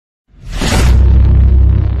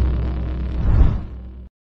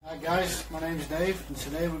Right guys, my name's Dave and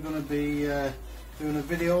today we're going to be doing a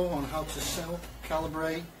video on how to set up,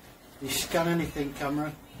 calibrate the Scanything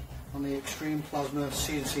camera on the Extreme Plasma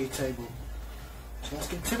CNC table. So let's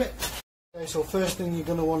get to it. Okay, so first thing you're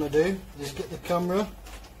going to want to do is get the camera.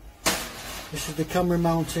 This is the camera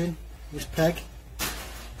mounting, this peg.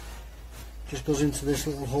 Just goes into this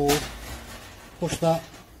little hole. Push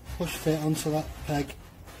fit onto that peg.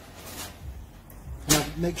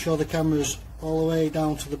 And make sure the camera's all the way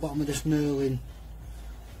down to the bottom of this knurling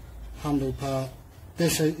handle part.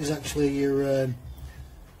 This is actually your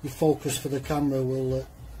focus for the camera.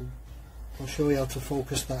 I'll show you how to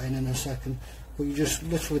focus that in a second. But you just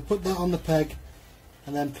literally put that on the peg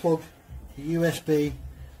and then plug the USB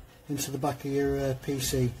into the back of your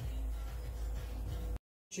PC.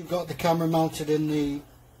 You've got the camera mounted in the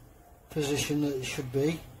position that it should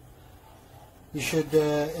be. You should,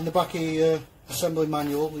 in the back of your assembly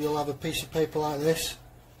manual, you'll have a piece of paper like this,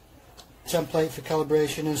 template for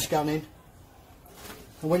calibration and scanning.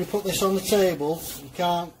 And when you put this on the table, you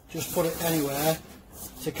can't just put it anywhere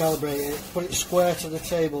to calibrate it. Put it square to the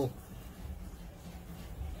table,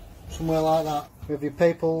 somewhere like that. You have your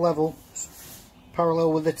paper level,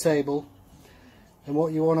 parallel with the table. And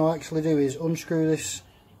what you want to actually do is unscrew this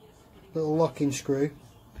little locking screw,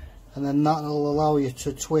 and then that will allow you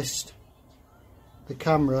to twist the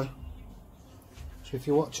camera. So if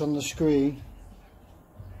you watch on the screen,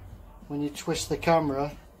 when you twist the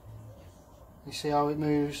camera, you see how it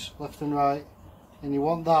moves left and right, and you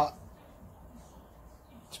want that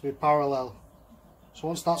to be parallel. So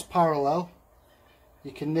once that's parallel,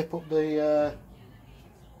 you can nip up the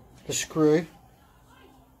screw.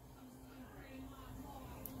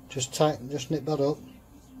 Just nip that up.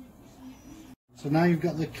 So now you've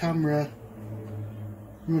got the camera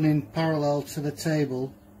running parallel to the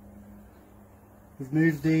table. We've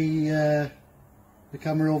moved the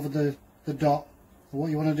camera over the dot. And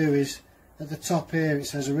what you want to do is, at the top here it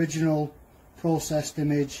says original, processed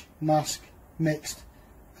image, mask, mixed.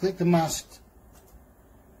 Click the masked.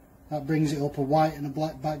 That brings it up, a white and a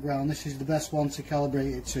black background. This is the best one to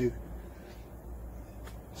calibrate it to.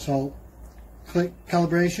 So click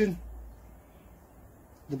calibration.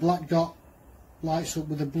 The black dot lights up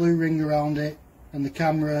with a blue ring around it, and the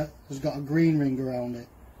camera has got a green ring around it.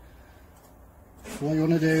 So what you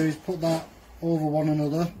want to do is put that over one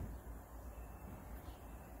another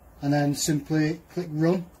and then simply click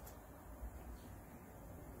run,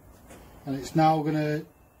 and it's now going to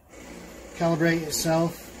calibrate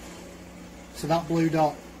itself to that blue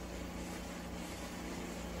dot.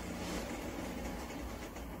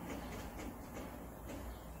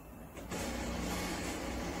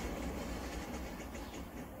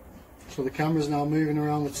 So the camera's now moving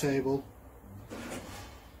around the table,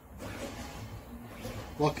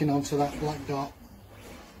 locking onto that black dot.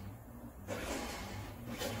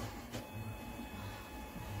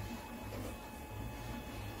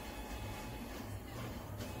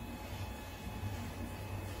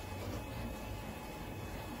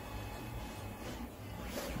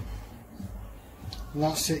 And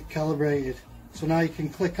that's it, calibrated. So now you can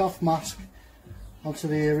click off mask onto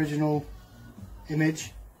the original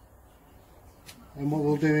image. And what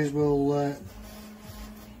we'll do is we'll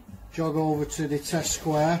jog over to the test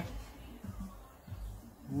square.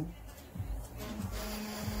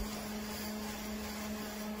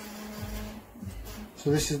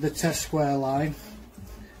 So this is the test square line,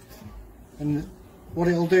 and what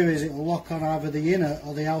it'll do is it'll lock on either the inner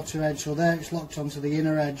or the outer edge. So there it's locked onto the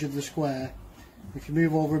inner edge of the square. If you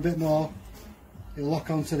move over a bit more, it'll lock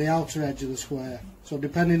onto the outer edge of the square. So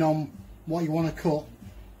depending on what you want to cut,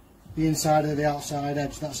 the inside or the outside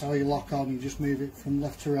edge, that's how you lock on. You just move it from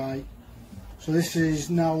left to right. So this is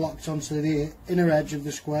now locked onto the inner edge of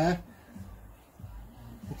the square.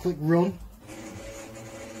 We'll click run,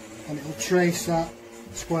 and it will trace that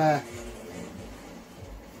square.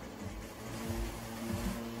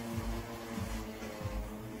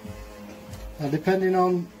 Now depending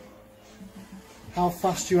on how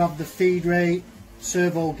fast you have the feed rate,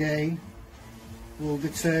 servo gain will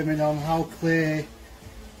determine on how clear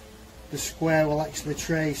the square will actually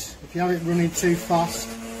trace. If you have it running too fast,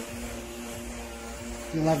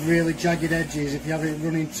 you'll have really jagged edges. If you have it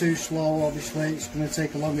running too slow, obviously it's going to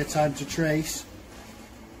take a longer time to trace.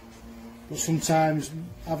 But sometimes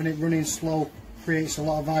having it running slow creates a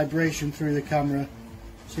lot of vibration through the camera.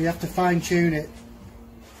 So you have to fine tune it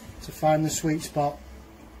to find the sweet spot.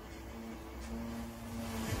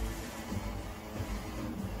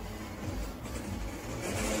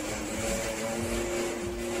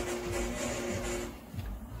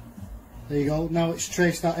 There you go, now it's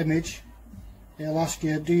traced that image it'll ask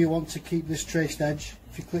you, do you want to keep this traced edge?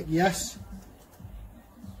 If you click yes,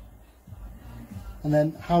 and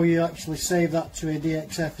then how you actually save that to a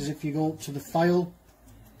DXF is if you go up to the file,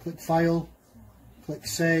 click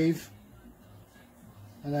save,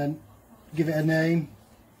 and then give it a name.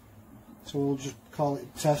 So we'll just call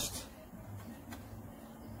it test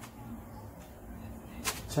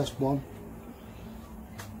 1.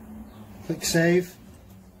 Click save,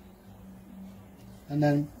 and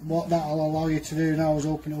then what that will allow you to do now is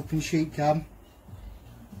open it up in SheetCam.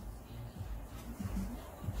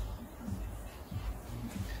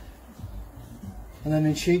 And then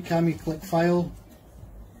in SheetCam you click file,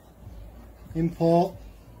 import,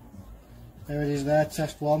 there it is there,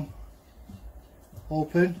 test 1,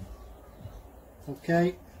 open,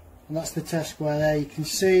 okay, and that's the test square there. You can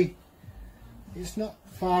see it's not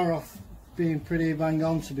far off being pretty bang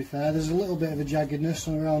on, to be fair. There's a little bit of a jaggedness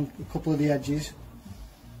around a couple of the edges,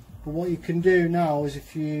 but what you can do now is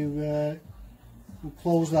if you will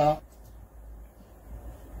close that,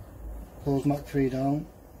 close Mach 3 down,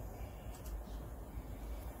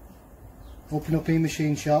 open up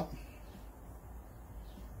eMachine Shop.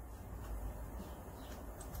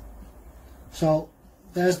 So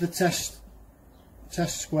there's the test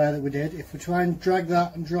square that we did. If we try and drag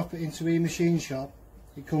that and drop it into eMachine Shop,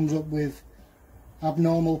 it comes up with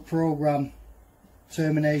abnormal program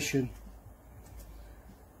termination.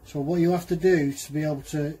 So what you have to do to be able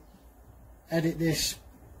to edit this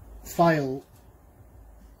file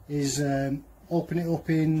is open it up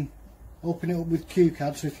with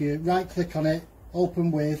QCAD. So if you right click on it,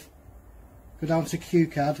 open with, go down to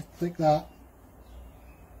QCAD, click that,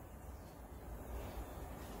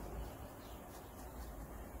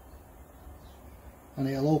 and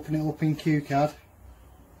it'll open it up in QCAD.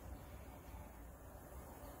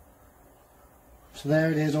 So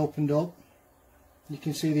there it is, opened up. You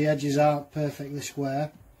can see the edges aren't perfectly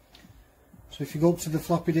square. So if you go up to the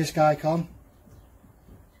floppy disk icon,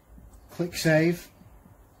 click save,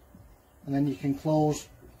 and then you can close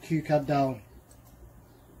QCAD down.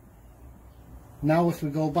 Now if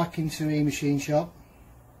we go back into eMachine Shop,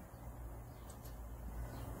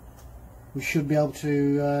 we should be able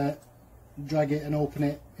to drag it and open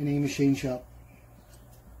it in eMachine Shop.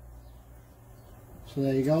 So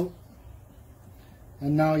there you go.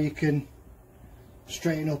 And now you can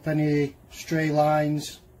straighten up any stray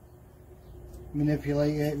lines,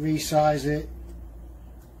 manipulate it, resize it,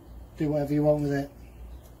 do whatever you want with it.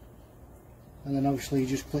 And then obviously you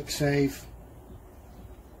just click save,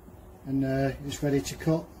 and it's ready to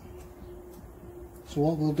cut. So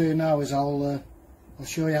what we'll do now is I'll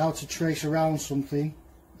show you how to trace around something,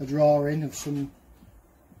 a drawing of some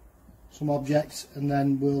objects, and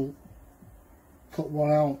then we'll cut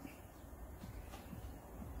one out.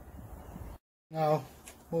 Now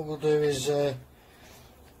what we'll do is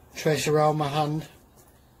trace around my hand,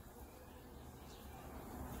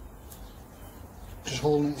 just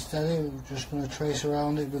holding it steady. We're just going to trace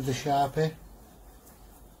around it with the Sharpie.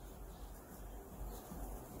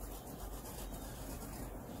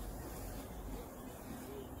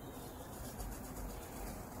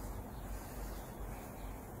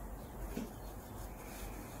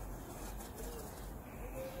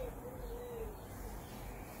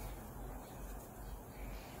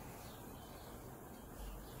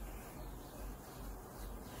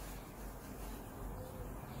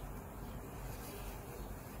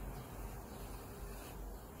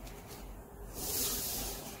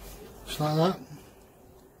 Just like that.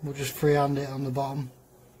 We'll just freehand it on the bottom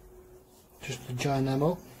just to join them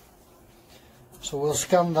up. So we'll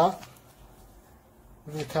scan that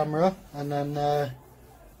with the camera and then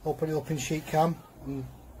open it up in SheetCam and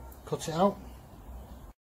cut it out.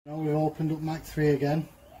 Now we've opened up Mach 3 again,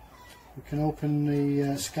 we can open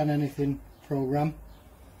the Scanything program.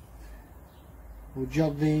 We'll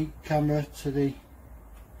jog the camera to the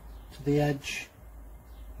edge,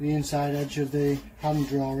 the inside edge of the hand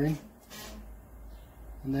drawing,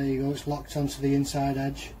 and there you go, it's locked onto the inside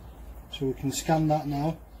edge. So we can scan that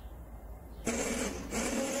now.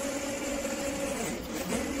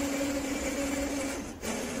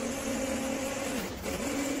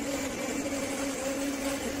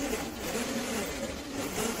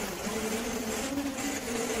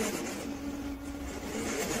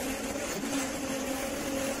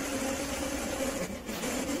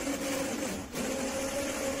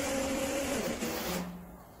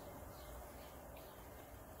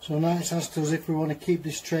 So now it's asked us if we want to keep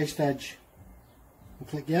this traced edge. We'll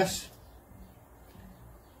click yes,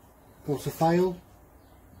 go to file,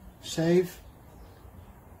 save,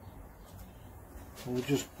 we'll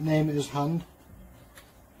just name it as hand,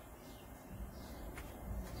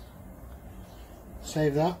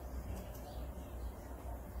 Save that.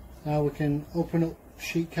 Now we can open up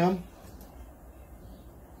sheet cam.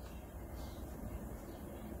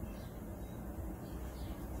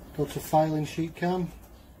 Go to File in sheet cam,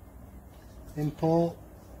 import,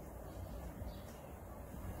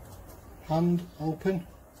 hand, open.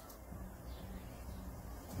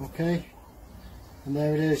 Okay, and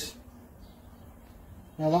there it is.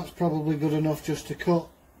 Now that's probably good enough just to cut.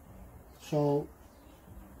 So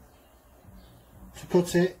to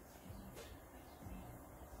cut it,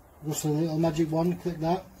 go to the little magic wand, click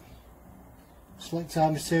that, select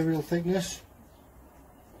our material thickness,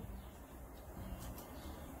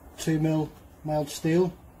 2mm mild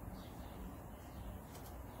steel.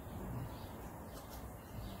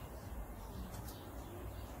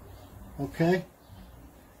 Okay,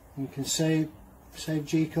 and we can save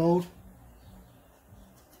G code.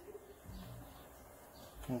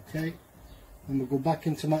 Okay, and we'll go back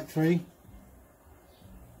into Mac 3.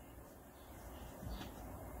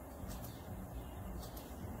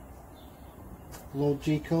 Load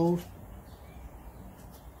G code.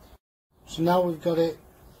 So now we've got it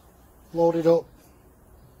loaded up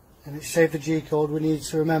and it's saved the G code. We need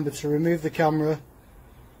to remember to remove the camera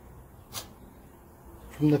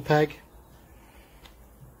from the peg.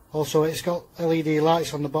 Also, it's got LED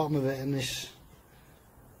lights on the bottom of it, and this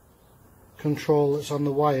control that's on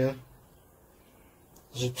the wire,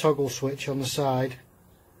 there's a toggle switch on the side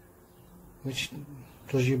which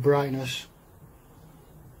does your brightness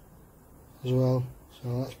as well,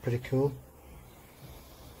 so that's pretty cool.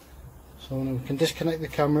 So now we can disconnect the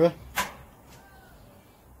camera.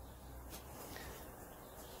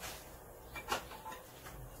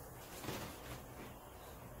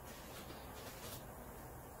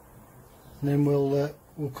 And then we'll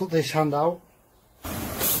cut this hand out.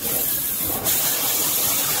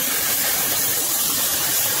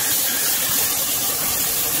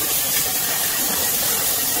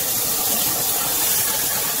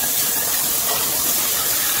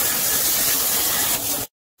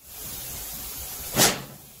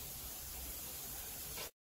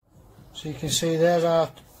 So you can see there's our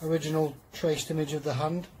original traced image of the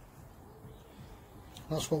hand.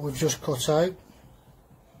 That's what we've just cut out.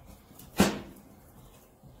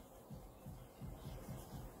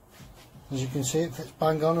 As you can see, it fits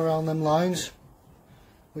bang on around them lines,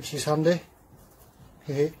 which is handy.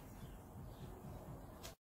 So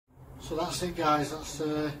that's it, guys. That's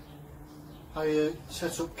how you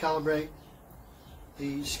set up, calibrate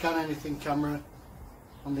the Scanything camera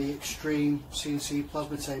on the Extreme CNC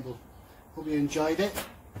plasma table. Hope you enjoyed it.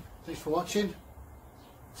 Thanks for watching.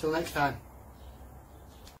 Till next time.